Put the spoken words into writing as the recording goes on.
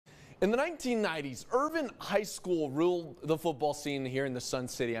In the 1990s, Irvin High School ruled the football scene here in the Sun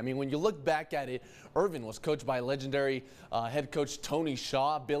City. I mean, when you look back at it, Irvin was coached by legendary head coach Tony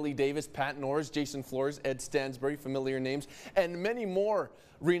Shaw, Billy Davis, Pat Norris, Jason Flores, Ed Stansbury, familiar names, and many more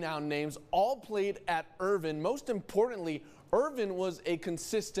renowned names, all played at Irvin. Most importantly, Irvin was a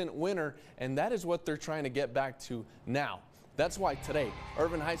consistent winner, and that is what they're trying to get back to now. That's why today,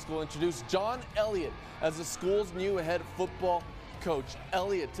 Irvin High School introduced Jon Elliott as the school's new head football coach.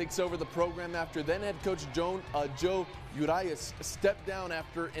 Elliott takes over the program after then head coach Joe Urias stepped down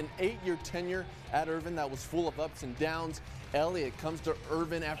after an 8-year tenure at Irvin that was full of ups and downs. Elliott comes to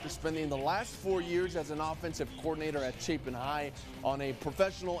Irvin after spending the last 4 years as an offensive coordinator at Irvin High. On a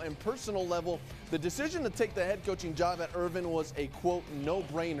professional and personal level, the decision to take the head coaching job at Irvin was a, quote,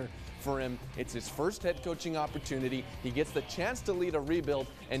 no-brainer for him. It's his first head coaching opportunity. He gets the chance to lead a rebuild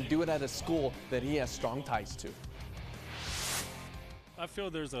and do it at a school that he has strong ties to. I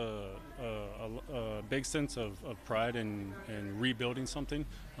feel there's a big sense of pride in rebuilding something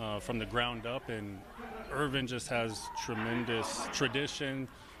from the ground up, and Irvin just has tremendous tradition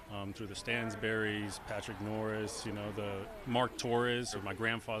through the Stansburys, Patrick Norris, the Mark Torres. My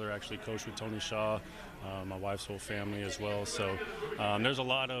grandfather actually coached with Tony Shaw, my wife's whole family as well. So there's a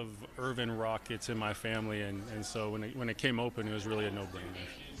lot of Irvin Rockets in my family, and so when it came open, it was really a no-brainer.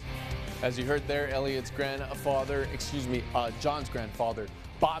 As you heard there, Jon's grandfather,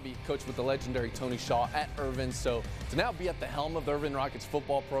 Bobby, coached with the legendary Tony Shaw at Irvin. So to now be at the helm of the Irvin Rockets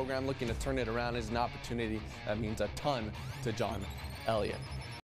football program, looking to turn it around, is an opportunity that means a ton to Jon Elliott.